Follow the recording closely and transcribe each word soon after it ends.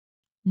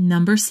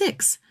Number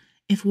 6.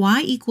 If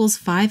y equals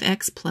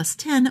 5x plus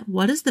 10,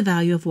 what is the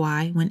value of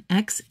y when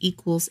x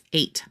equals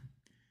 8?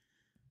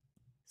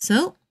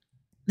 So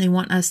they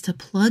want us to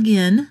plug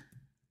in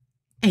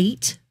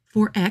 8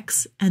 for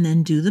x and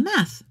then do the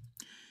math.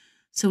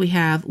 So we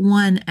have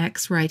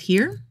 1x right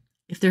here.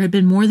 If there had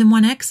been more than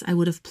 1x, I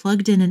would have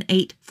plugged in an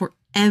 8 for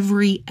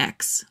every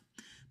x.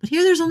 But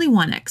here there's only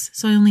 1x,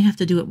 so I only have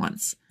to do it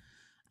once.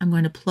 I'm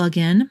going to plug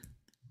in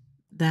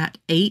that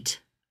 8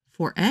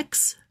 for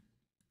x.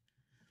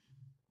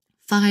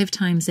 5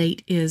 times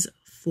 8 is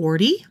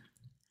 40.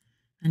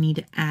 I need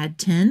to add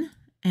 10,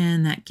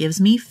 and that gives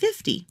me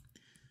 50.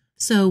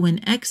 So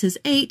when x is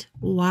 8,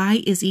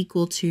 y is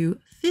equal to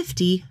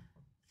 50.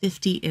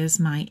 50 is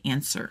my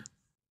answer.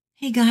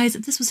 Hey guys,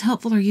 if this was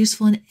helpful or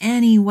useful in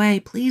any way,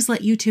 please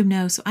let YouTube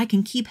know so I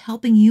can keep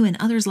helping you and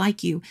others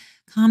like you.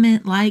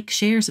 Comment, like,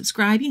 share,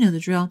 subscribe, you know the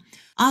drill.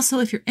 Also,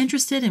 if you're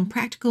interested in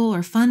practical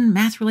or fun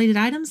math-related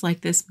items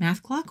like this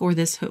math clock or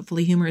this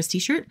hopefully humorous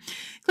t-shirt,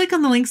 click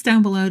on the links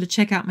down below to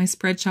check out my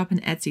Spread Shop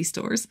and Etsy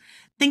stores.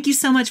 Thank you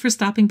so much for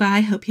stopping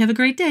by. Hope you have a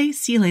great day.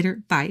 See you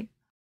later. Bye.